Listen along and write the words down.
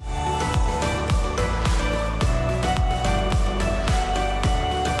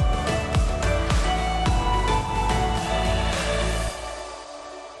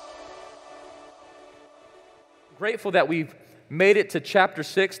grateful that we've made it to chapter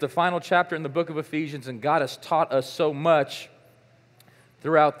 6, the final chapter in the book of Ephesians, and God has taught us so much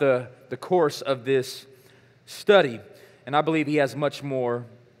throughout the course of this study. And I believe He has much more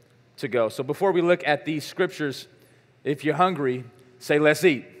to go. So before we look at these scriptures, if you're hungry, say, let's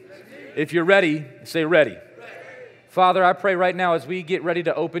eat. If you're ready, say, ready. Father, I pray right now as we get ready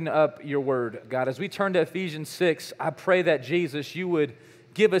to open up your word, God, as we turn to Ephesians 6, I pray that, Jesus, you would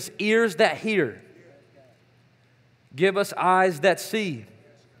give us ears that hear. Give us eyes that see.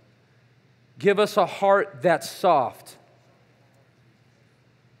 Give us a heart that's soft.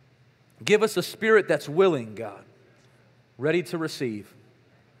 Give us a spirit that's willing, God, ready to receive.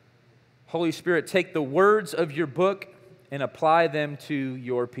 Holy Spirit, take the words of your book and apply them to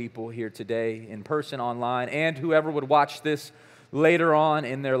your people here today, in person, online, and whoever would watch this later on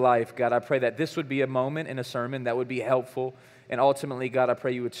in their life. God, I pray that this would be a moment in a sermon that would be helpful. And ultimately, God, I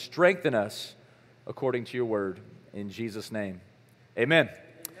pray you would strengthen us according to your word. In Jesus' name, amen.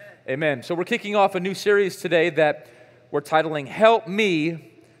 Amen. So we're kicking off a new series today that we're titling, Help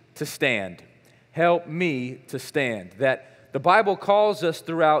Me to Stand. Help Me to Stand. That the Bible calls us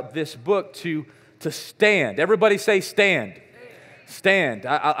throughout this book to stand. Everybody say stand. Stand.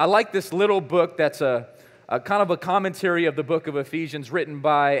 I like this little book that's a kind of a commentary of the book of Ephesians written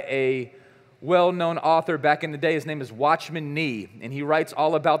by a well-known author back in the day. His name is Watchman Nee, and he writes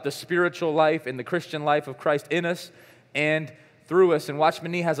all about the spiritual life and the Christian life of Christ in us and through us. And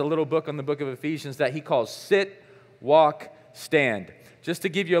Watchman Nee has a little book on the book of Ephesians that he calls Sit, Walk, Stand. Just to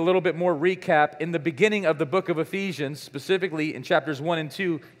give you a little bit more recap, in the beginning of the book of Ephesians, specifically in chapters 1 and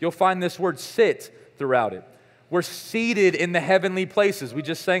 2, you'll find this word sit throughout it. We're seated in the heavenly places. We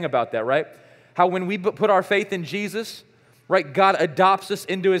just sang about that, right? How when we put our faith in Jesus, right, God adopts us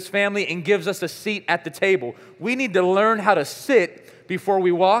into His family and gives us a seat at the table. We need to learn how to sit before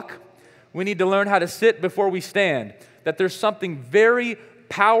we walk. We need to learn how to sit before we stand. That there's something very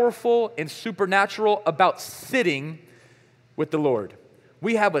powerful and supernatural about sitting with the Lord.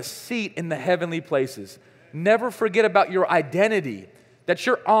 We have a seat in the heavenly places. Never forget about your identity, that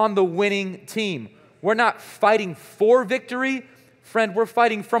you're on the winning team. We're not fighting for victory. Friend, we're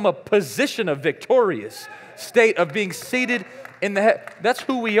fighting from a position of victorious state of being seated in the That's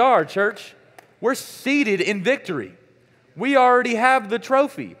who we are, church. We're seated in victory. We already have the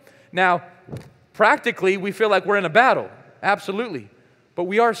trophy. Now, practically, we feel like we're in a battle. Absolutely. But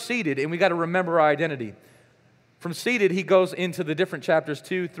we are seated, and we got to remember our identity. From seated, he goes into the different chapters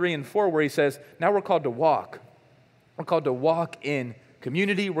 2, 3, and 4, where he says, now we're called to walk. We're called to walk in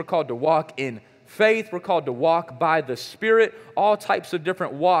community. We're called to walk in faith. We're called to walk by the Spirit. All types of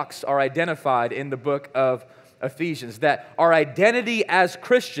different walks are identified in the book of Ephesians. That our identity as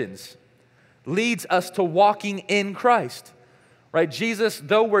Christians leads us to walking in Christ. Right? Jesus,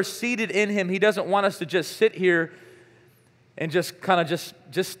 though we're seated in Him, He doesn't want us to just sit here and just kind of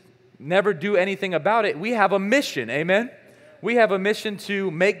just never do anything about it. We have a mission, amen? We have a mission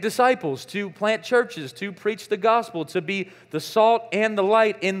to make disciples, to plant churches, to preach the gospel, to be the salt and the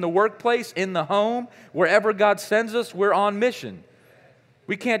light in the workplace, in the home. Wherever God sends us, we're on mission.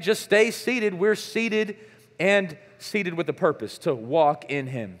 We can't just stay seated. We're seated and seated with a purpose, to walk in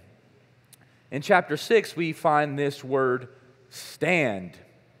Him. In chapter 6, we find this word, stand.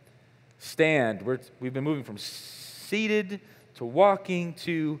 Stand. We've been moving from seated to walking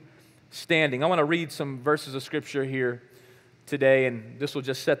to standing. I want to read some verses of Scripture here today, and this will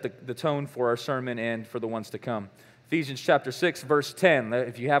just set the tone for our sermon and for the ones to come. Ephesians chapter 6, verse 10.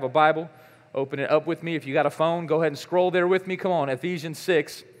 If you have a Bible, open it up with me. If you got a phone, go ahead and scroll there with me. Come on, Ephesians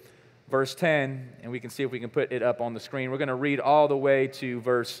 6, verse 10, and we can see if we can put it up on the screen. We're going to read all the way to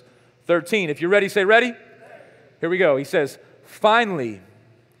verse 13. If you're ready, say ready. Here we go. He says, finally,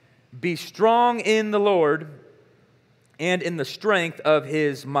 be strong in the Lord and in the strength of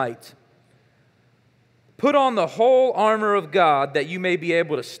His might. Put on the whole armor of God that you may be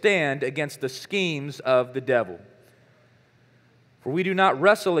able to stand against the schemes of the devil. For we do not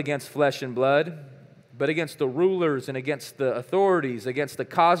wrestle against flesh and blood, but against the rulers and against the authorities, against the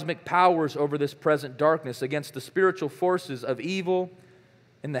cosmic powers over this present darkness, against the spiritual forces of evil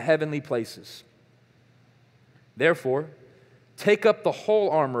in the heavenly places. Therefore, take up the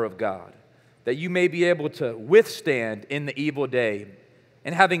whole armor of God, that you may be able to withstand in the evil day,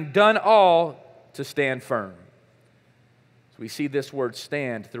 and having done all, to stand firm. So we see this word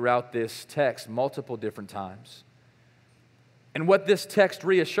stand throughout this text multiple different times. And what this text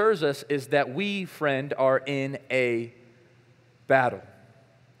reassures us is that we, friend, are in a battle.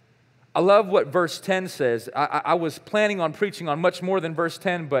 I love what verse 10 says. I was planning on preaching on much more than verse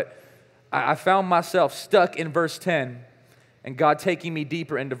 10, but I found myself stuck in verse 10 and God taking me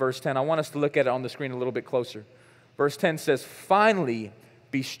deeper into verse 10. I want us to look at it on the screen a little bit closer. Verse 10 says, finally,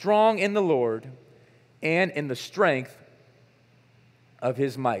 be strong in the Lord and in the strength of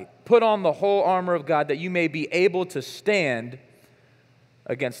his might. Put on the whole armor of God that you may be able to stand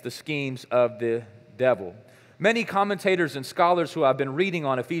against the schemes of the devil. Many commentators and scholars who I've been reading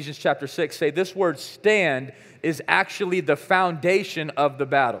on Ephesians chapter 6 say this word stand is actually the foundation of the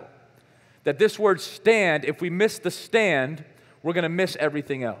battle. That this word stand, if we miss the stand, we're going to miss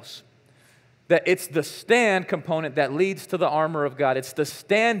everything else. That it's the stand component that leads to the armor of God. It's the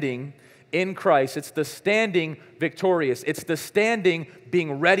standing in Christ. It's the standing victorious. It's the standing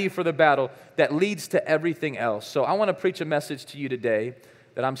being ready for the battle that leads to everything else. So I want to preach a message to you today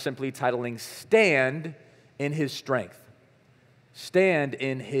that I'm simply titling Stand in His Strength. Stand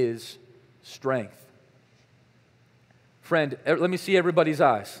in His strength. Friend, let me see everybody's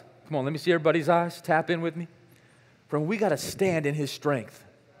eyes. Come on, let me see everybody's eyes. Tap in with me. Friend, we got to stand in His strength.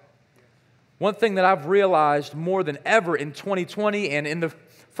 One thing that I've realized more than ever in 2020 and in the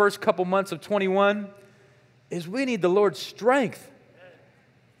first couple months of 21 is we need the Lord's strength.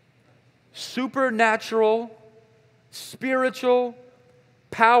 Supernatural, spiritual,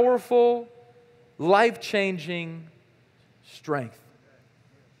 powerful, life-changing strength.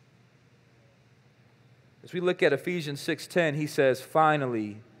 As we look at Ephesians 6:10, he says,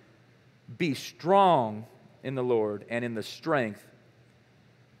 finally, be strong in the Lord and in the strength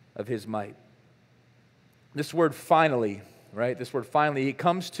of his might. This word finally, right? This word finally, it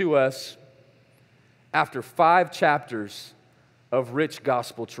comes to us after 5 chapters of rich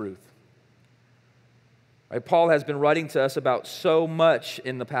gospel truth. Right? Paul has been writing to us about so much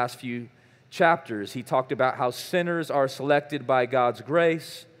in the past few chapters. He talked about how sinners are selected by God's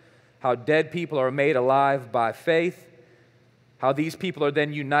grace, how dead people are made alive by faith, how these people are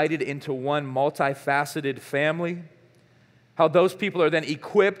then united into one multifaceted family, how those people are then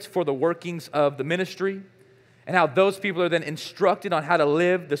equipped for the workings of the ministry, and how those people are then instructed on how to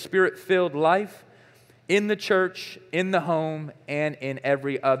live the Spirit-filled life in the church, in the home, and in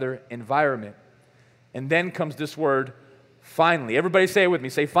every other environment. And then comes this word, finally. Everybody say it with me.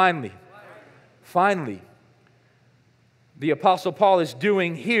 Say finally. Finally. The Apostle Paul is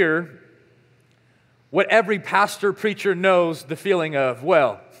doing here what every pastor, preacher knows the feeling of,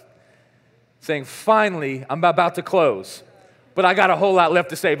 well, saying, finally, I'm about to close, but I got a whole lot left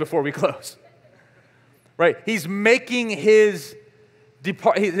to say before we close. Right? He's making he's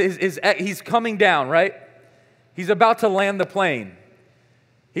coming down, right? He's about to land the plane.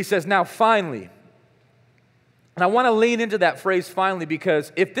 He says, now finally. And I want to lean into that phrase finally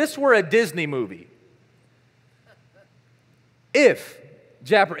because if this were a Disney movie, if,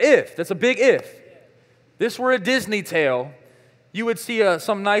 that's a big if, this were a Disney tale, you would see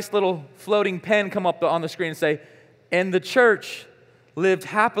some nice little floating pen come up on the screen and say, and the church lived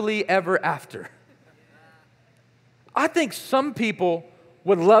happily ever after. I think some people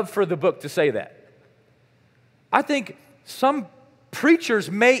would love for the book to say that. I think some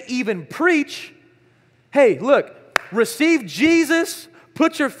preachers may even preach, hey, look, receive Jesus,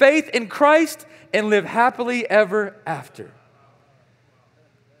 put your faith in Christ, and live happily ever after.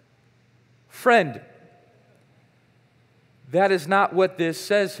 Friend, that is not what this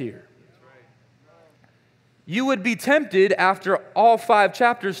says here. You would be tempted after all 5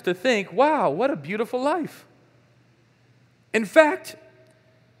 chapters to think, wow, what a beautiful life. In fact,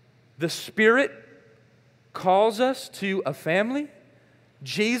 the Spirit calls us to a family.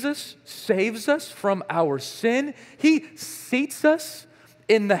 Jesus saves us from our sin. He seats us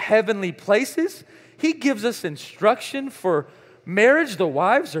in the heavenly places. He gives us instruction for marriage. The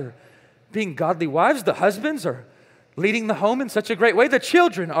wives are being godly wives. The husbands are leading the home in such a great way. The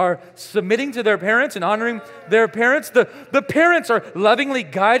children are submitting to their parents and honoring their parents. The parents are lovingly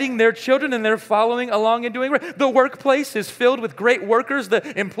guiding their children and they're following along and doing right. The workplace is filled with great workers.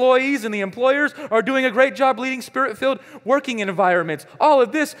 The employees and the employers are doing a great job leading Spirit-filled working environments. All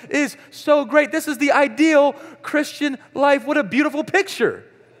of this is so great. This is the ideal Christian life. What a beautiful picture.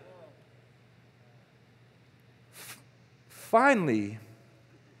 Finally,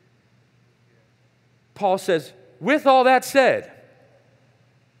 Paul says, with all that said,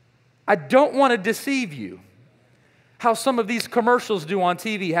 I don't want to deceive you. How some of these commercials do on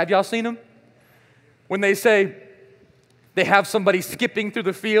TV. Have y'all seen them? When they say they have somebody skipping through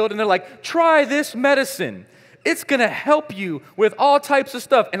the field and they're like, try this medicine. It's going to help you with all types of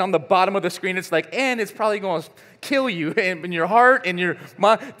stuff. And on the bottom of the screen, it's like, and it's probably going to kill you in your heart and your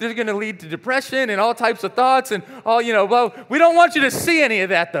mind. They're going to lead to depression and all types of thoughts and all, well, we don't want you to see any of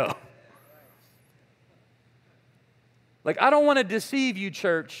that though. Like, I don't want to deceive you,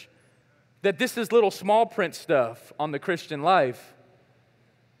 church, that this is little small print stuff on the Christian life,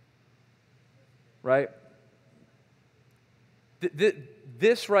 right?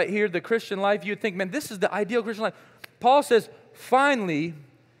 This right here, the Christian life, you'd think, man, this is the ideal Christian life. Paul says, finally,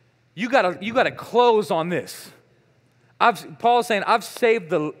 you gotta close on this. Paul's saying, I've saved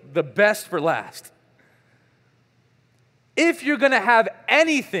the best for last. If you're going to have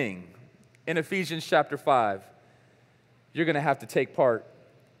anything in Ephesians chapter 5, you're going to have to take part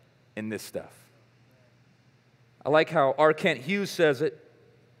in this stuff. I like how R. Kent Hughes says it.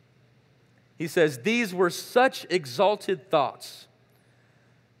 He says, these were such exalted thoughts,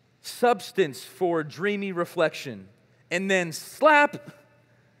 substance for dreamy reflection, and then slap,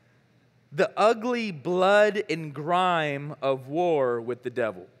 the ugly blood and grime of war with the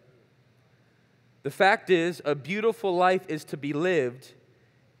devil. The fact is, a beautiful life is to be lived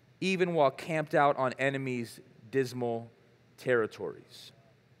even while camped out on enemies' dismal territories.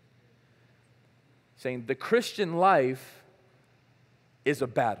 Saying the Christian life is a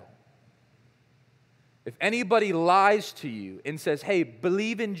battle. If anybody lies to you and says, hey,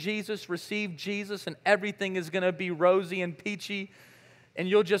 believe in Jesus, receive Jesus, and everything is going to be rosy and peachy, and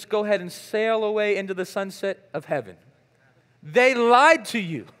you'll just go ahead and sail away into the sunset of heaven, they lied to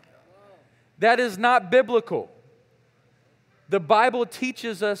you. That is not biblical. The Bible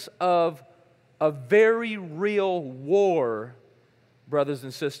teaches us of a very real war, brothers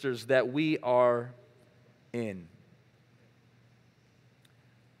and sisters, that we are in.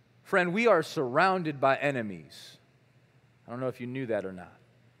 Friend, we are surrounded by enemies. I don't know if you knew that or not.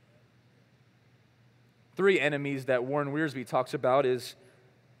 3 enemies that Warren Wiersbe talks about is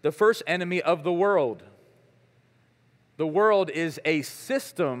the first enemy of the world. The world is a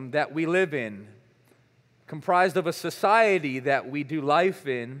system that we live in, comprised of a society that we do life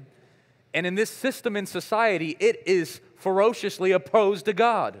in. And in this system and society, it is ferociously opposed to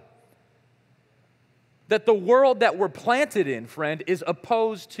God. That the world that we're planted in, friend, is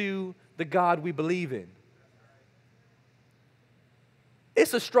opposed to the God we believe in.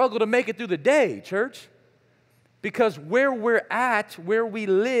 It's a struggle to make it through the day, church. Because where we're at, where we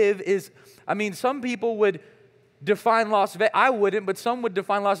live is, some people would define Las Vegas, I wouldn't, but some would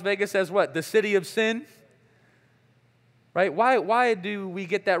define Las Vegas as what? The city of sin? Right? Why do we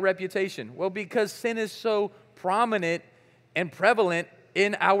get that reputation? Well, because sin is so prominent and prevalent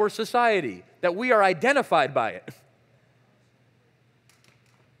in our society that we are identified by it.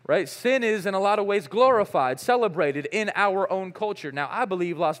 Right? Sin is in a lot of ways glorified, celebrated in our own culture. Now, I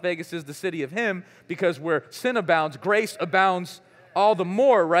believe Las Vegas is the city of Him because where sin abounds, grace abounds all the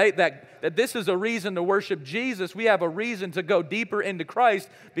more, right? That this is a reason to worship Jesus. We have a reason to go deeper into Christ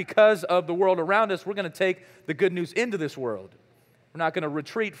because of the world around us. We're going to take the good news into this world. We're not going to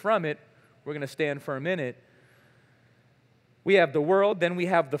retreat from it. We're going to stand firm in it. We have the world, then we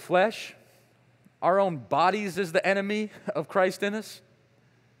have the flesh. Our own bodies is the enemy of Christ in us.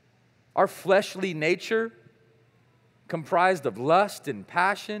 Our fleshly nature, comprised of lust and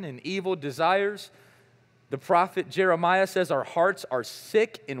passion and evil desires. The prophet Jeremiah says our hearts are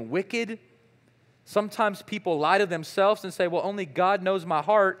sick and wicked. Sometimes people lie to themselves and say, well, only God knows my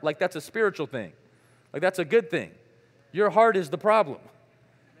heart, like that's a spiritual thing. Like that's a good thing. Your heart is the problem.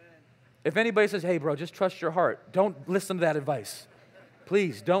 If anybody says, hey, bro, just trust your heart, don't listen to that advice.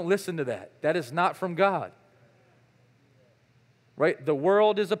 Please, don't listen to that. That is not from God. Right? The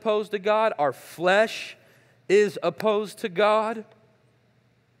world is opposed to God. Our flesh is opposed to God.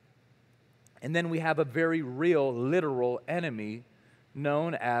 And then we have a very real, literal enemy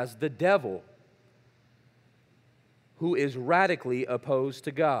known as the devil, who is radically opposed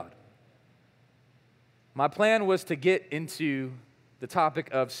to God. My plan was to get into the topic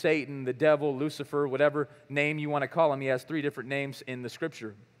of Satan, the devil, Lucifer, whatever name you want to call him. He has 3 different names in the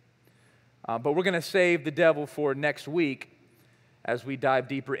Scripture. But we're going to save the devil for next week as we dive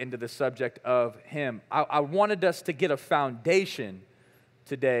deeper into the subject of him. I wanted us to get a foundation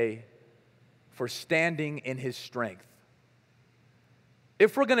today for standing in his strength.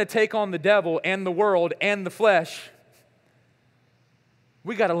 If we're going to take on the devil and the world and the flesh,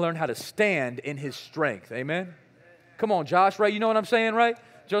 we got to learn how to stand in his strength. Amen? Come on, Josh, right? You know what I'm saying, right?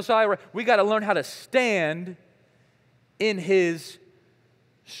 Josiah, right? We got to learn how to stand in his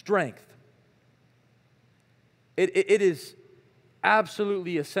strength. It is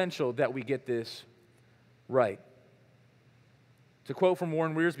absolutely essential that we get this right. To quote from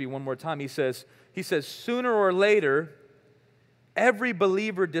Warren Wiersbe one more time, he says, sooner or later, every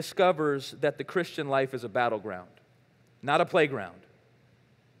believer discovers that the Christian life is a battleground, not a playground.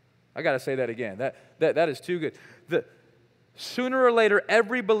 I got to say that again. That is too good. Sooner or later,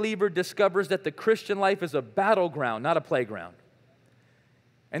 every believer discovers that the Christian life is a battleground, not a playground.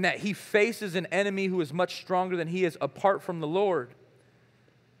 And that he faces an enemy who is much stronger than he is apart from the Lord.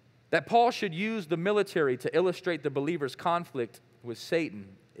 That Paul should use the military to illustrate the believer's conflict with Satan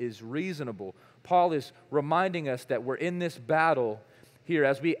is reasonable. Paul is reminding us that we're in this battle here.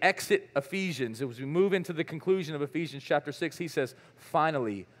 As we exit Ephesians, as we move into the conclusion of Ephesians chapter 6, he says,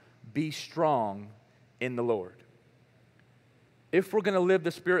 finally, be strong in the Lord. If we're going to live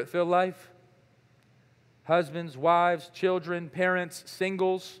the Spirit-filled life, husbands, wives, children, parents,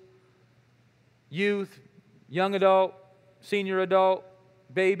 singles, youth, young adult, senior adult,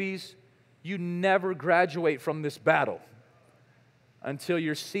 babies, you never graduate from this battle until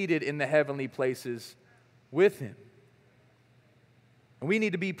you're seated in the heavenly places with Him. And we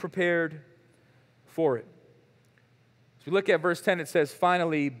need to be prepared for it. As we look at verse 10, it says,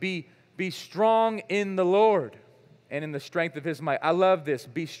 finally, be strong in the Lord and in the strength of His might. I love this.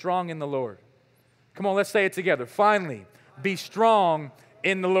 Be strong in the Lord. Come on, let's say it together. Finally, be strong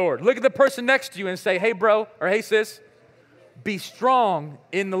in the Lord. Look at the person next to you and say, hey, bro, or hey, sis, be strong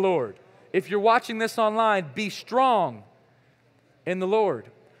in the Lord. If you're watching this online, be strong in the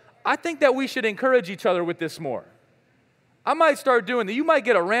Lord. I think that we should encourage each other with this more. I might start doing that. You might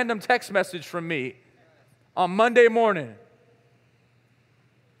get a random text message from me on Monday morning.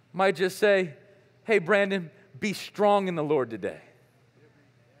 Might just say, hey, Brandon, be strong in the Lord today.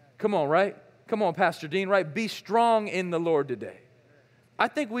 Come on, right? Come on, Pastor Dean, right? Be strong in the Lord today. I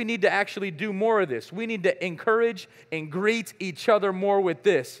think we need to actually do more of this. We need to encourage and greet each other more with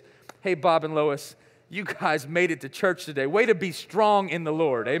this. Hey, Bob and Lois, you guys made it to church today. Way to be strong in the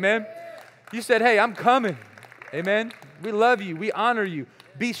Lord. Amen? You said, hey, I'm coming. Amen? We love you. We honor you.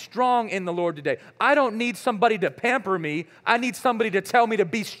 Be strong in the Lord today. I don't need somebody to pamper me. I need somebody to tell me to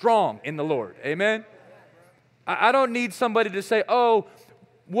be strong in the Lord. Amen? I don't need somebody to say, oh,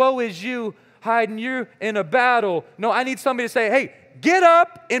 woe is you, hiding you in a battle. No, I need somebody to say, hey, get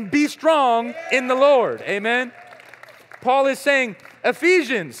up and be strong in the Lord. Amen? Paul is saying,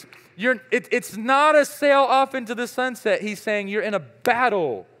 Ephesians, it's not a sail off into the sunset. He's saying you're in a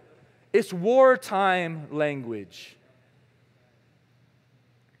battle. It's wartime language.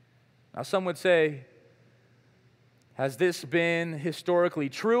 Now, some would say, has this been historically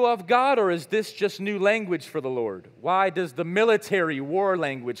true of God, or is this just new language for the Lord? Why does the military war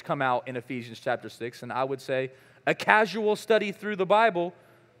language come out in Ephesians chapter 6? And I would say a casual study through the Bible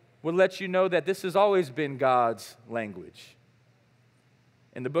would let you know that this has always been God's language.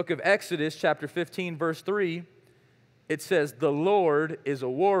 In the book of Exodus, chapter 15, verse 3, it says, the Lord is a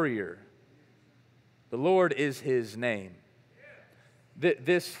warrior. The Lord is His name.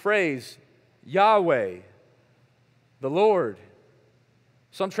 This phrase, Yahweh, the Lord,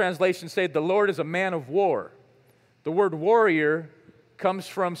 some translations say the Lord is a man of war. The word warrior comes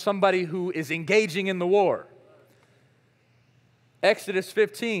from somebody who is engaging in the war. Exodus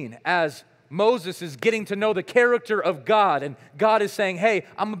 15, as Moses is getting to know the character of God, and God is saying, hey,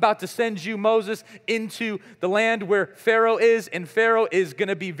 I'm about to send you, Moses, into the land where Pharaoh is, and Pharaoh is going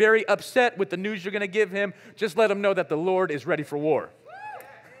to be very upset with the news you're going to give him. Just let him know that the Lord is ready for war.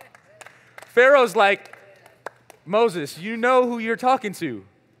 Pharaoh's like, Moses, you know who you're talking to.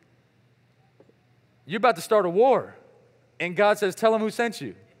 You're about to start a war. And God says, tell him who sent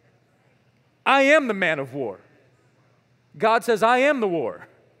you. I am the man of war. God says, I am the war.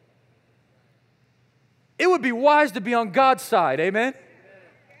 It would be wise to be on God's side, amen?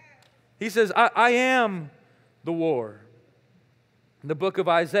 He says, I am the war. In the book of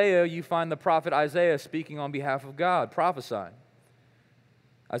Isaiah, you find the prophet Isaiah speaking on behalf of God, prophesying.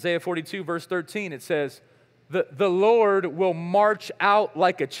 Isaiah 42, verse 13, it says, the Lord will march out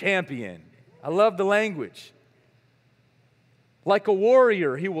like a champion. I love the language. Like a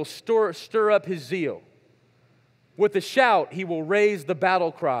warrior, He will stir up His zeal. With a shout, He will raise the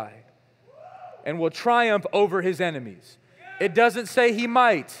battle cry and will triumph over His enemies. It doesn't say He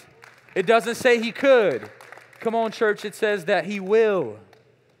might. It doesn't say He could. Come on, church, it says that He will.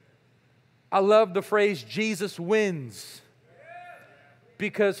 I love the phrase, Jesus wins.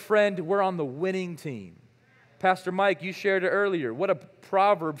 Because, friend, we're on the winning team. Pastor Mike, you shared it earlier. What a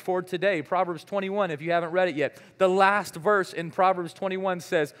proverb for today. Proverbs 21, if you haven't read it yet. The last verse in Proverbs 21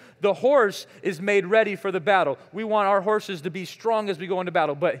 says, the horse is made ready for the battle. We want our horses to be strong as we go into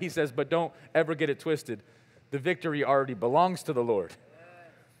battle. But he says, but don't ever get it twisted. The victory already belongs to the Lord.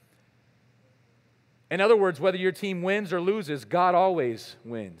 In other words, whether your team wins or loses, God always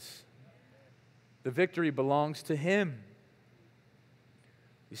wins. The victory belongs to Him.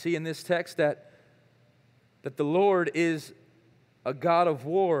 You see in this text that the Lord is a God of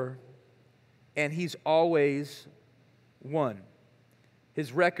war, and He's always won.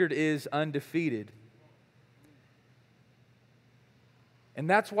 His record is undefeated. And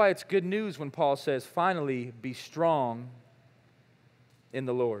that's why it's good news when Paul says, finally, be strong in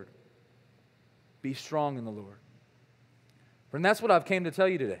the Lord. Be strong in the Lord. And that's what I've came to tell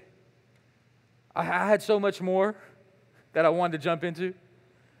you today. I had so much more that I wanted to jump into.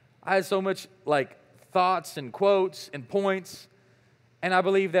 I had so much thoughts and quotes and points, and I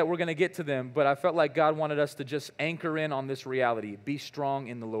believe that we're going to get to them, but I felt like God wanted us to just anchor in on this reality. Be strong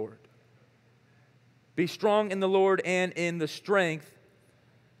in the Lord. Be strong in the Lord and in the strength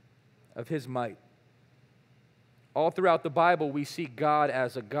of His might. All throughout the Bible, we see God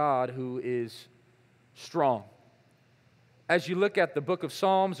as a God who is strong. As you look at the book of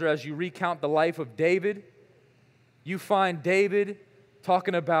Psalms or as you recount the life of David, you find David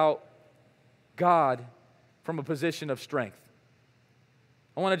talking about God from a position of strength.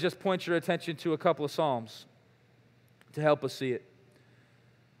 I want to just point your attention to a couple of Psalms to help us see it.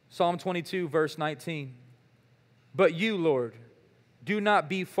 Psalm 22, verse 19. But you, Lord, do not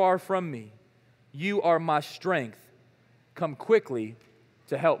be far from me. You are my strength. Come quickly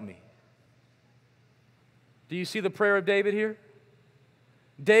to help me. Do you see the prayer of David here?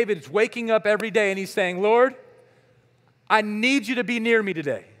 David is waking up every day and he's saying, Lord, I need you to be near me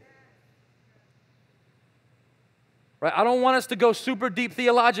today. Right? I don't want us to go super deep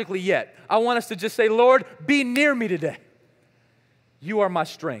theologically yet. I want us to just say, Lord, be near me today. You are my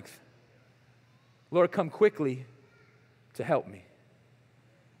strength. Lord, come quickly to help me.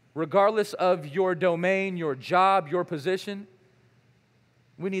 Regardless of your domain, your job, your position,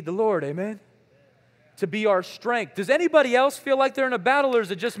 we need the Lord, amen? To be our strength. Does anybody else feel like they're in a battle, or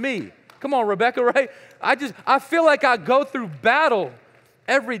is it just me? Come on, Rebecca, right? I feel like I go through battle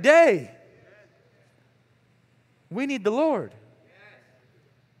every day. We need the Lord.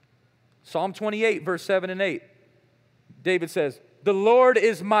 Psalm 28, verse 7 and 8. David says, the Lord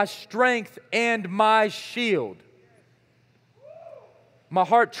is my strength and my shield. My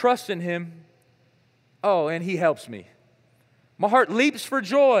heart trusts in Him. Oh, and He helps me. My heart leaps for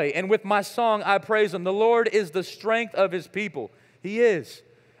joy, and with my song I praise Him. The Lord is the strength of His people. He is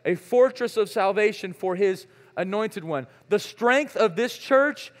a fortress of salvation for His anointed one. The strength of this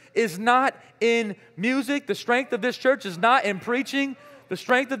church is not in music. The strength of this church is not in preaching. The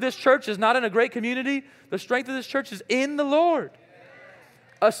strength of this church is not in a great community. The strength of this church is in the Lord.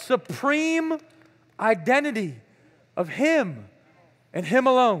 A supreme identity of Him and Him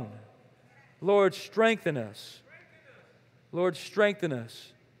alone. Lord, strengthen us. Lord, strengthen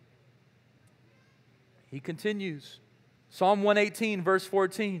us. He continues. Psalm 118, verse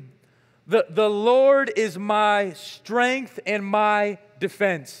 14. The Lord is my strength and my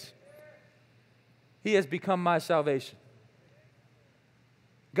defense. He has become my salvation.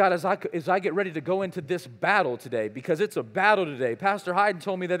 God, as I get ready to go into this battle today, because it's a battle today. Pastor Hayden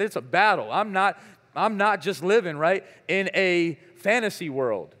told me that it's a battle. I'm not just living, right, in a fantasy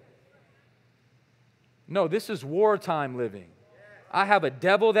world. No, this is wartime living. I have a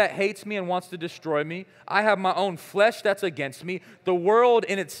devil that hates me and wants to destroy me. I have my own flesh that's against me. The world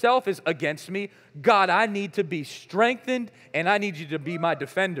in itself is against me. God, I need to be strengthened, and I need you to be my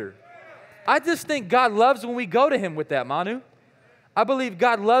defender. I just think God loves when we go to Him with that, Manu. I believe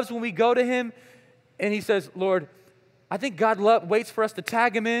God loves when we go to Him and He says, Lord, I think God waits for us to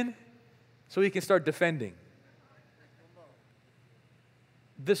tag Him in so He can start defending.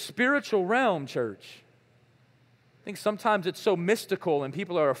 The spiritual realm, church, I think sometimes it's so mystical and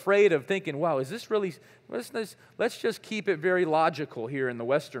people are afraid of thinking, wow, is this really, let's just keep it very logical here in the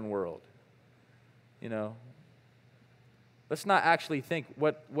Western world. You know, let's not actually think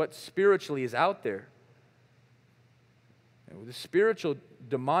what spiritually is out there. The spiritual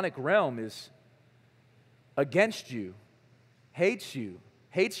demonic realm is against you, hates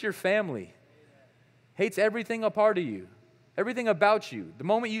your family, hates everything a part of you, everything about you. The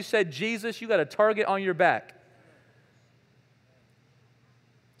moment you said Jesus, you got a target on your back.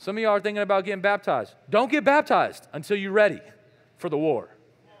 Some of y'all are thinking about getting baptized. Don't get baptized until you're ready for the war.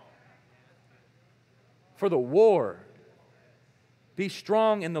 For the war. Be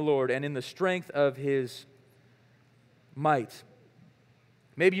strong in the Lord and in the strength of His might.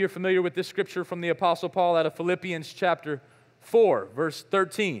 Maybe you're familiar with this scripture from the Apostle Paul out of Philippians chapter 4, verse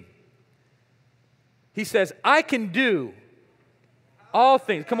 13. He says, I can do all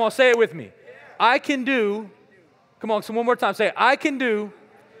things. Come on, say it with me. I can do, come on, so one more time, say, I can do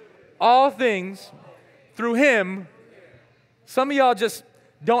all things through Him. Some of y'all just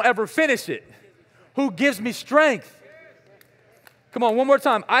don't ever finish it. Who gives me strength? Come on, one more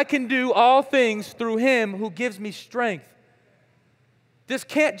time. I can do all things through Him who gives me strength. This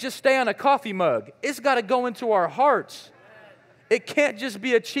can't just stay on a coffee mug. It's got to go into our hearts. It can't just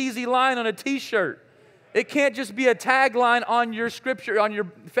be a cheesy line on a t-shirt. It can't just be a tagline on your scripture, on your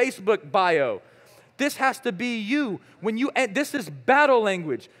Facebook bio. This has to be you. This is battle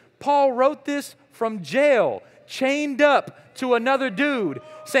language. Paul wrote this from jail, chained up to another dude,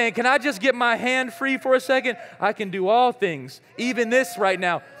 saying, can I just get my hand free for a second? I can do all things, even this right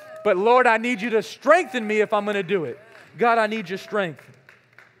now. But Lord, I need you to strengthen me if I'm going to do it. God, I need your strength.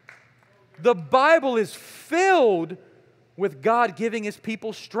 The Bible is filled with God giving his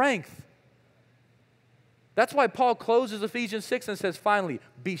people strength. That's why Paul closes Ephesians 6 and says, finally,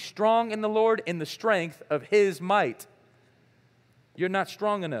 be strong in the Lord in the strength of his might. You're not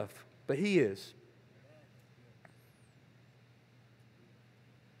strong enough, but he is.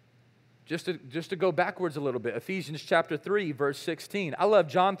 Just to go backwards a little bit, Ephesians chapter 3, verse 16. I love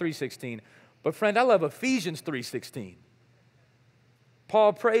John 3:16, but friend, I love Ephesians 3:16.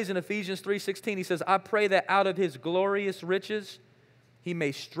 Paul prays in Ephesians 3:16, he says, I pray that out of his glorious riches he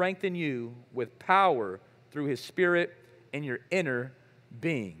may strengthen you with power through his Spirit in your inner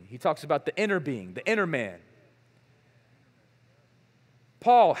being. He talks about the inner being, the inner man.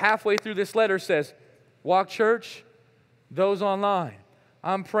 Paul, halfway through this letter, says, Walk Church, those online,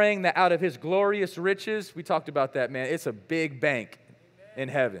 I'm praying that out of his glorious riches, we talked about that, man, it's a big bank in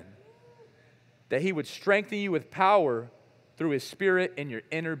heaven, that he would strengthen you with power through his Spirit in your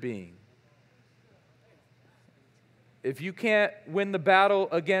inner being. If you can't win the battle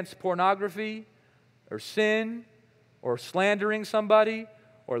against pornography or sin or slandering somebody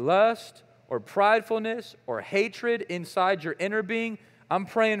or lust or pridefulness or hatred inside your inner being, I'm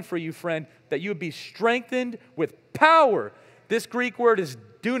praying for you, friend, that you would be strengthened with power. This Greek word is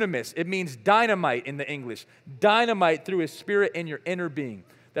dunamis. It means dynamite in the English. Dynamite through his Spirit in your inner being.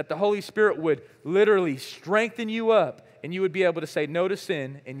 That the Holy Spirit would literally strengthen you up and you would be able to say no to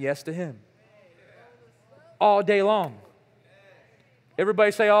sin and yes to him. All day long.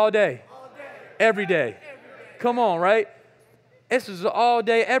 Everybody say all day. Every day. Come on, right? This is an all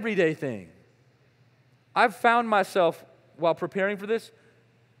day, every day thing. I've found myself, while preparing for this,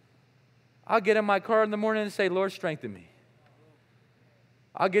 I'll get in my car in the morning and say, Lord, strengthen me.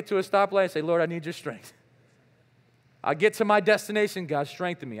 I'll get to a stoplight and say, Lord, I need your strength. I get to my destination, God,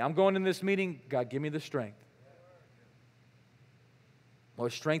 strengthen me. I'm going in this meeting, God, give me the strength.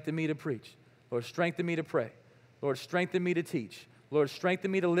 Lord, strengthen me to preach. Lord, strengthen me to pray. Lord, strengthen me to teach. Lord,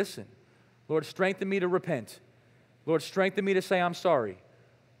 strengthen me to listen. Lord, strengthen me to repent. Lord, strengthen me to say I'm sorry.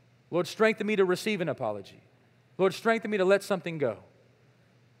 Lord, strengthen me to receive an apology. Lord, strengthen me to let something go.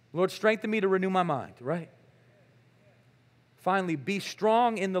 Lord, strengthen me to renew my mind, right? Finally, be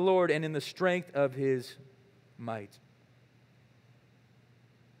strong in the Lord and in the strength of his might.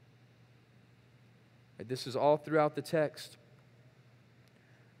 This is all throughout the text.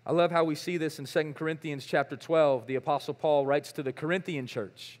 I love how we see this in 2 Corinthians chapter 12. The Apostle Paul writes to the Corinthian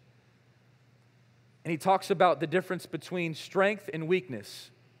church. And he talks about the difference between strength and weakness.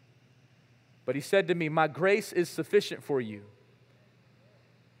 But he said to me, my grace is sufficient for you.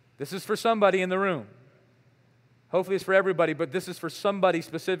 This is for somebody in the room. Hopefully it's for everybody, but this is for somebody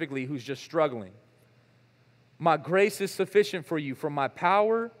specifically who's just struggling. My grace is sufficient for you, for my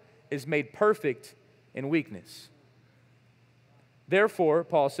power is made perfect in weakness. Therefore,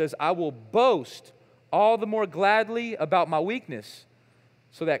 Paul says, I will boast all the more gladly about my weakness,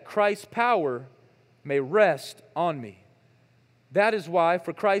 so that Christ's power may rest on me. That is why,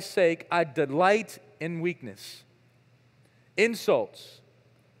 for Christ's sake, I delight in weakness, insults,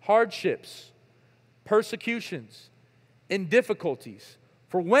 hardships, persecutions, in difficulties.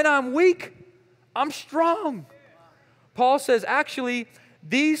 For when I'm weak, I'm strong. Paul says, actually,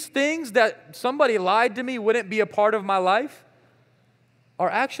 these things that somebody lied to me wouldn't be a part of my life are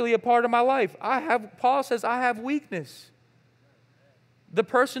actually a part of my life. Paul says, I have weakness. The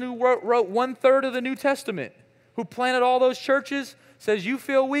person who wrote 1/3 of the New Testament, who planted all those churches, says, you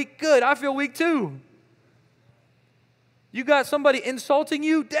feel weak? Good, I feel weak too. You got somebody insulting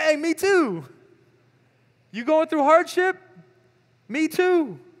you? Dang, me too. You going through hardship? Me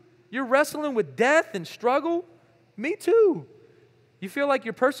too. You're wrestling with death and struggle? Me too. You feel like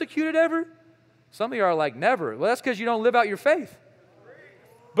you're persecuted ever? Some of you are like, never. Well, that's because you don't live out your faith.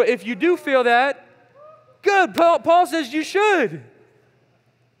 But if you do feel that, good. Paul says you should.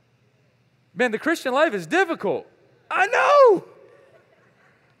 Man, the Christian life is difficult. I know.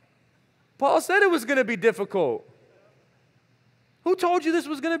 Paul said it was going to be difficult. Who told you this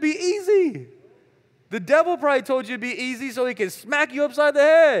was going to be easy? The devil probably told you it'd be easy so he can smack you upside the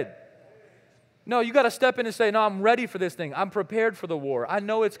head. No, you got to step in and say, no, I'm ready for this thing. I'm prepared for the war. I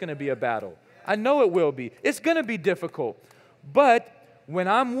know it's going to be a battle. I know it will be. It's going to be difficult. But when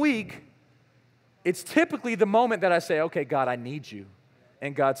I'm weak, it's typically the moment that I say, okay, God, I need you.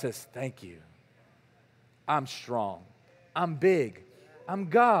 And God says, thank you. I'm strong. I'm big. I'm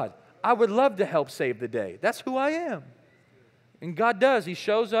God. I would love to help save the day. That's who I am. And God does. He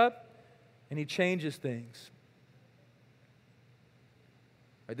shows up and he changes things.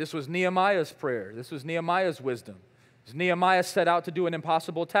 Right, this was Nehemiah's prayer. This was Nehemiah's wisdom. As Nehemiah set out to do an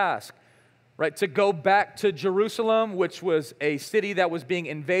impossible task, right, to go back to Jerusalem, which was a city that was being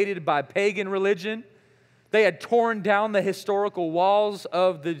invaded by pagan religion. They had torn down the historical walls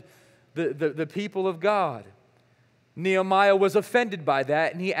of the people of God. Nehemiah was offended by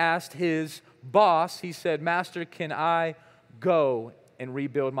that, and he asked his boss, he said, "Master, can I go and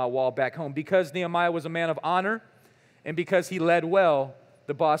rebuild my wall back home?" Because Nehemiah was a man of honor, and because he led well,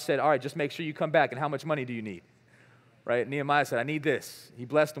 the boss said, "All right, just make sure you come back, and how much money do you need?" Right? Nehemiah said, "I need this." He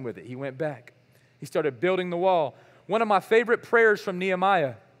blessed him with it. He went back. He started building the wall. One of my favorite prayers from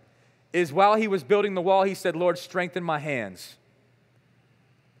Nehemiah is while he was building the wall, he said, "Lord, strengthen my hands."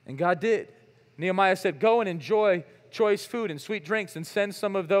 And God did. Nehemiah said, "Go and enjoy choice food and sweet drinks, and send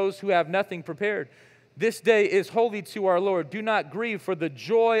some of those who have nothing prepared. This day is holy to our Lord. Do not grieve, for the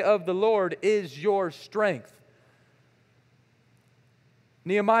joy of the Lord is your strength."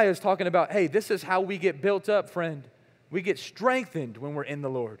 Nehemiah is talking about, hey, this is how we get built up, friend. We get strengthened when we're in the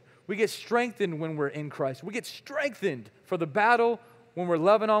Lord. We get strengthened when we're in Christ. We get strengthened for the battle when we're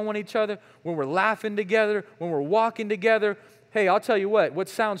loving on one each other, when we're laughing together, when we're walking together. Hey, I'll tell you what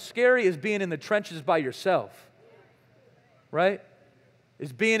sounds scary is being in the trenches by yourself, right?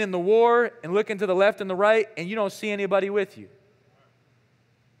 Is being in the war and looking to the left and the right and you don't see anybody with you.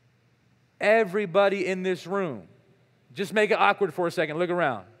 Everybody in this room, just make it awkward for a second, look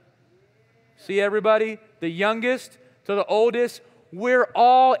around. See everybody? The youngest to the oldest, we're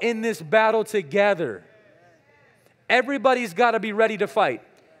all in this battle together. Everybody's got to be ready to fight.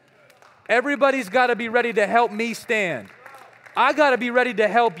 Everybody's got to be ready to help me stand. I got to be ready to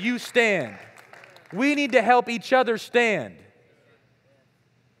help you stand. We need to help each other stand.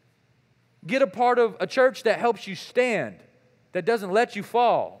 Get a part of a church that helps you stand, that doesn't let you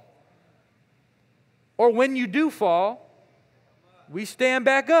fall. Or when you do fall, we stand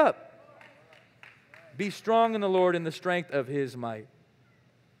back up. Be strong in the Lord in the strength of His might.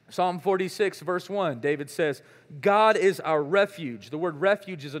 Psalm 46, verse 1, David says, God is our refuge. The word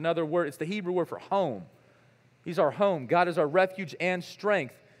refuge is another word. It's the Hebrew word for home. He's our home. God is our refuge and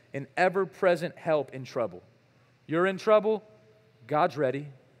strength, an ever-present help in trouble. You're in trouble, God's ready.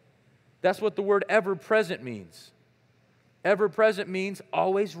 That's what the word ever-present means. Ever-present means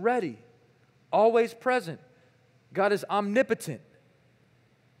always ready, always present. God is omnipotent,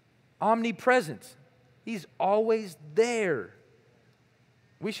 omnipresent. He's always there.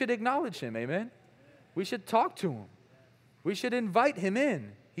 We should acknowledge Him, amen? We should talk to Him. We should invite Him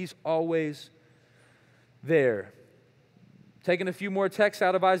in. He's always there. Taking a few more texts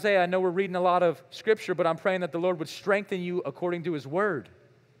out of Isaiah. I know we're reading a lot of Scripture, but I'm praying that the Lord would strengthen you according to His Word.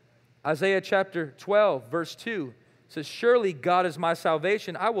 Isaiah chapter 12, verse 2 says, Surely God is my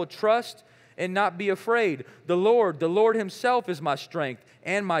salvation. I will trust and not be afraid. The Lord Himself is my strength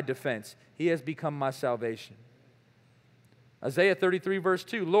and my defense. He has become my salvation. Isaiah 33, verse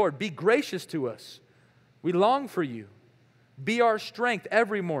 2, Lord, be gracious to us. We long for you. Be our strength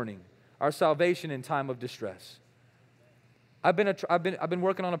every morning, our salvation in time of distress. I've been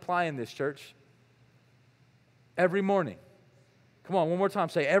working on applying this, church. Every morning. Come on, one more time,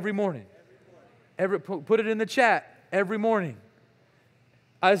 say every morning. Put it in the chat, every morning.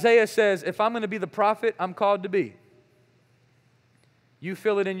 Isaiah says, if I'm going to be the prophet, I'm called to be. You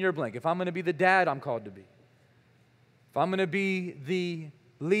fill it in your blank. If I'm going to be the dad, I'm called to be. If I'm going to be the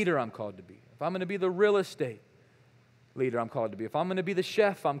leader, I'm called to be. If I'm going to be the real estate leader, I'm called to be. If I'm going to be the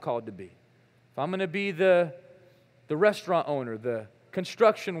chef, I'm called to be. If I'm going to be the restaurant owner, the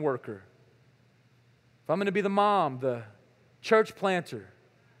construction worker. If I'm going to be the mom, the church planter,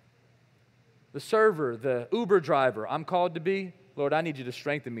 the server, the Uber driver, I'm called to be. Lord, I need you to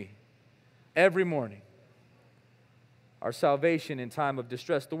strengthen me every morning. Our salvation in time of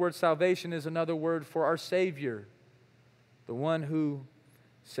distress. The word salvation is another word for our Savior, the one who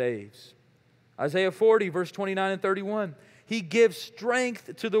saves. Isaiah 40, verse 29 and 31. He gives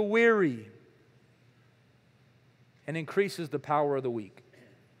strength to the weary and increases the power of the weak.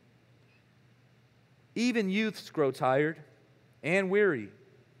 Even youths grow tired and weary,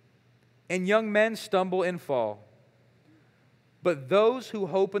 and young men stumble and fall. But those who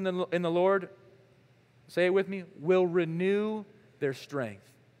hope in the Lord, say it with me, will renew their strength.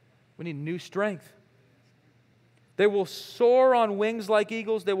 We need new strength. They will soar on wings like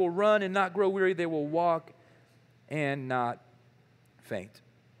eagles. They will run and not grow weary. They will walk and not faint.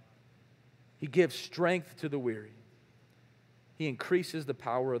 He gives strength to the weary. He increases the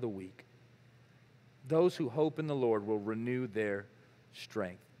power of the weak. Those who hope in the Lord will renew their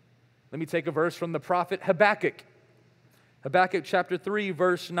strength. Let me take a verse from the prophet Habakkuk. Habakkuk chapter 3,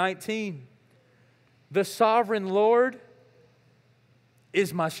 verse 19. The sovereign Lord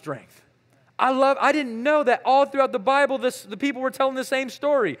is my strength. I didn't know that all throughout the Bible, the people were telling the same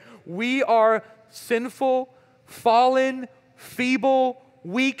story. We are sinful, fallen, feeble,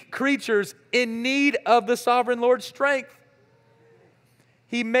 weak creatures in need of the sovereign Lord's strength.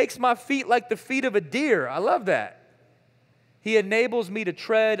 He makes my feet like the feet of a deer. I love that. He enables me to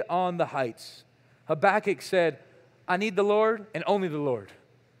tread on the heights. Habakkuk said, I need the Lord and only the Lord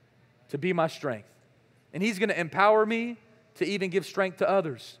to be my strength. And He's going to empower me to even give strength to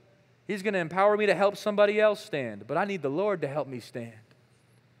others. He's going to empower me to help somebody else stand. But I need the Lord to help me stand.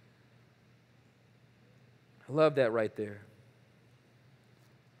 I love that right there.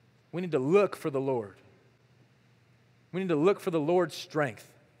 We need to look for the Lord. We need to look for the Lord's strength.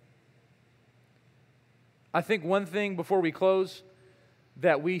 I think one thing before we close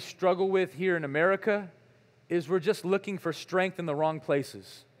that we struggle with here in America is we're just looking for strength in the wrong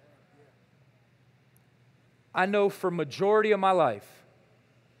places. I know for majority of my life,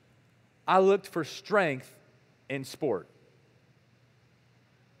 I looked for strength in sport.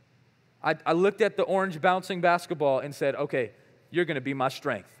 I looked at the orange bouncing basketball and said, okay, you're going to be my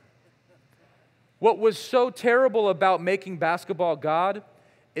strength. What was so terrible about making basketball God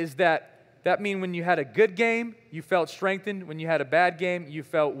is that means when you had a good game, you felt strengthened. When you had a bad game, you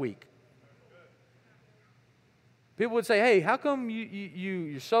felt weak. People would say, hey, how come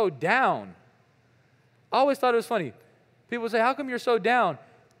you're so down? I always thought it was funny. People would say, how come you're so down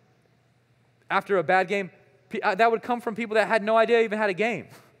after a bad game? That would come from people that had no idea I even had a game.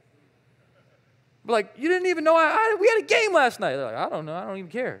 Like, you didn't even know we had a game last night. They're like, I don't know. I don't even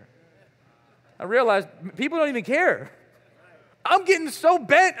care. I realized people don't even care. I'm getting so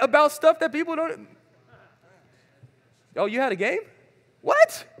bent about stuff that people don't. Oh, you had a game?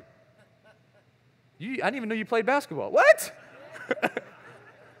 What? I didn't even know you played basketball. What?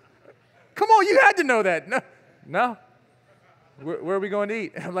 Come on, you had to know that. No. Where are we going to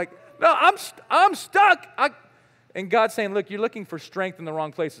eat? I'm like, no, I'm stuck. And God's saying, look, you're looking for strength in the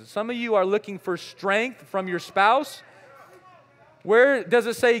wrong places. Some of you are looking for strength from your spouse. Where does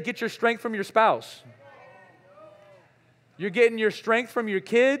it say get your strength from your spouse? You're getting your strength from your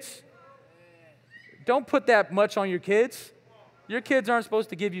kids. Don't put that much on your kids. Your kids aren't supposed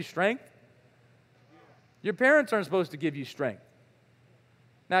to give you strength. Your parents aren't supposed to give you strength.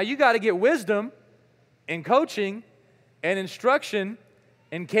 Now, you got to get wisdom and coaching and instruction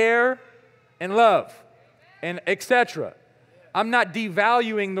and care and love and etc. I'm not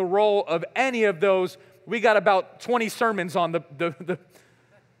devaluing the role of any of those. We got about 20 sermons on the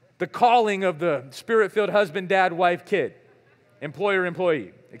calling of the spirit-filled husband, dad, wife, kid, employer,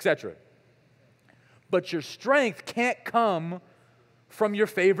 employee, etc. But your strength can't come from your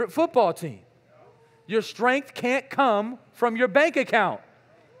favorite football team. Your strength can't come from your bank account.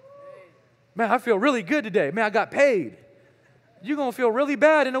 Man, I feel really good today. Man, I got paid. You're going to feel really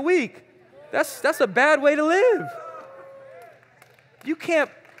bad in a week. That's a bad way to live. You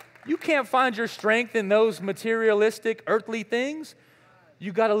can't find your strength in those materialistic, earthly things.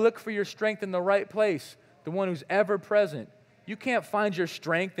 You got to look for your strength in the right place, the one who's ever present. You can't find your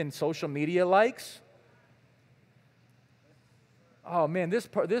strength in social media likes. Oh man, this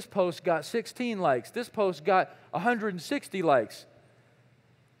post got 16 likes. This post got 160 likes.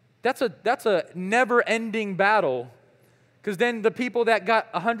 That's a never-ending battle, because then the people that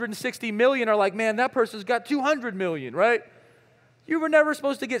got 160 million are like, man, that person's got 200 million, right? You were never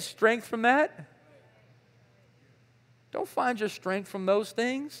supposed to get strength from that. Don't find your strength from those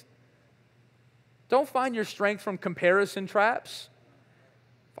things. Don't find your strength from comparison traps.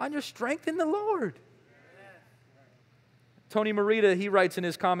 Find your strength in the Lord. Tony Merida, he writes in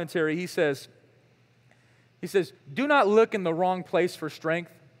his commentary, he says, do not look in the wrong place for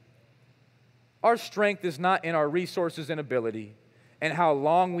strength. Our strength is not in our resources and ability, and how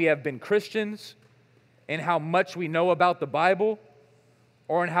long we have been Christians, and how much we know about the Bible,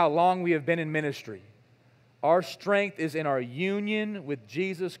 or in how long we have been in ministry. Our strength is in our union with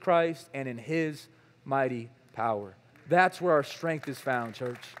Jesus Christ and in His mighty power. That's where our strength is found,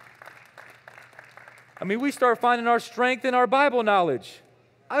 church. I mean, we start finding our strength in our Bible knowledge.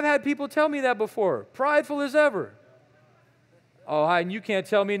 I've had people tell me that before, prideful as ever. Oh, and you can't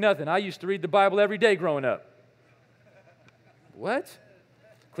tell me nothing. I used to read the Bible every day growing up. What?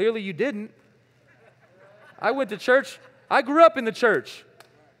 Clearly you didn't. I went to church. I grew up in the church.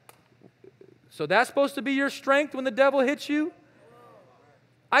 So that's supposed to be your strength when the devil hits you?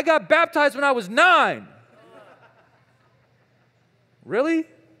 I got baptized when I was 9. Really?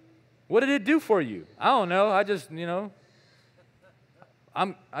 What did it do for you? I don't know. I just,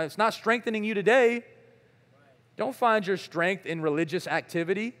 it's not strengthening you today. Don't find your strength in religious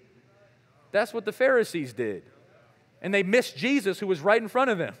activity. That's what the Pharisees did. And they missed Jesus, who was right in front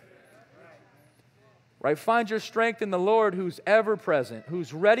of them. Right? Find your strength in the Lord, who's ever present,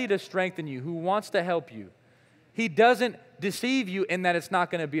 who's ready to strengthen you, who wants to help you. He doesn't deceive you in that it's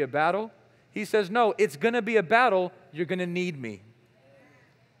not going to be a battle. He says, no, it's going to be a battle. You're going to need me.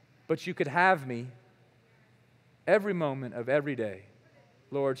 But you could have me every moment of every day.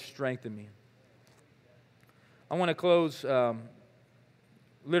 Lord, strengthen me. I want to close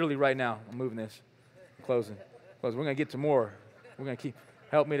literally right now. I'm moving this. I'm closing. We're going to get to more. We're going to keep.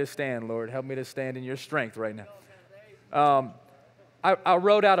 Help me to stand, Lord. Help me to stand in your strength right now. I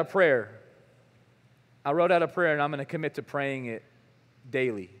wrote out a prayer. And I'm going to commit to praying it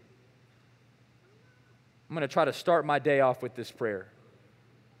daily. I'm going to try to start my day off with this prayer.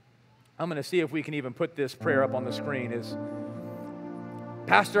 I'm going to see if we can even put this prayer up on the screen. Is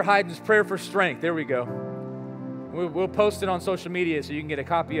Pastor Hyden's prayer for strength. There we go. We'll post it on social media so you can get a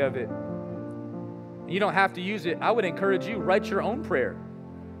copy of it. You don't have to use it. I would encourage you, write your own prayer.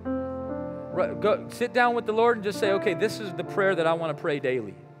 Go sit down with the Lord and just say, okay, this is the prayer that I want to pray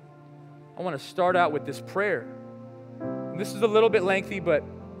daily. I want to start out with this prayer. And this is a little bit lengthy, but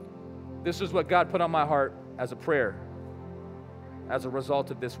this is what God put on my heart as a prayer as a result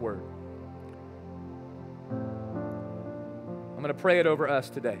of this word. I'm going to pray it over us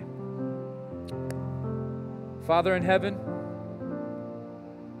today. Father in heaven,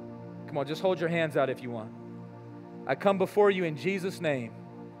 come on, just hold your hands out if you want. I come before you in Jesus' name,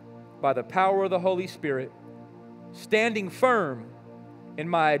 by the power of the Holy Spirit, standing firm in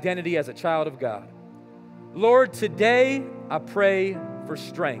my identity as a child of God. Lord, today I pray for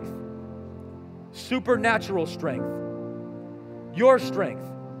strength, supernatural strength, your strength.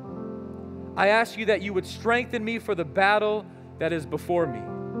 I ask you that you would strengthen me for the battle that is before me.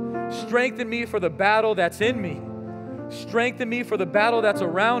 Strengthen me for the battle that's in me. Strengthen me for the battle that's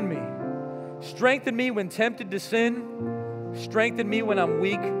around me. Strengthen me when tempted to sin. Strengthen me when I'm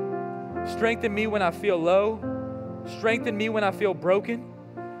weak. Strengthen me when I feel low. Strengthen me when I feel broken.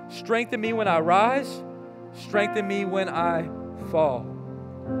 Strengthen me when I rise. Strengthen me when I fall.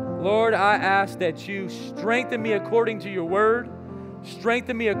 Lord, I ask that you strengthen me according to your word.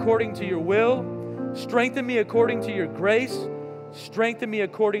 Strengthen me according to your will. Strengthen me according to your grace. Strengthen me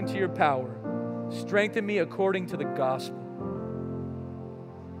according to your power. Strengthen me according to the gospel.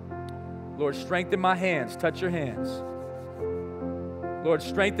 Lord, strengthen my hands. Touch your hands. Lord,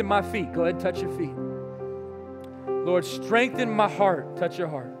 strengthen my feet. Go ahead and touch your feet. Lord, strengthen my heart. Touch your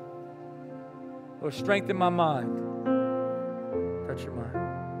heart. Lord, strengthen my mind. Touch your mind.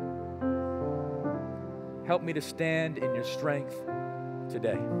 Help me to stand in your strength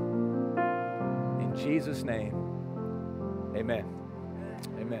today. In Jesus' name, amen.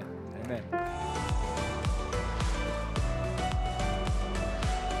 Amen. Amen.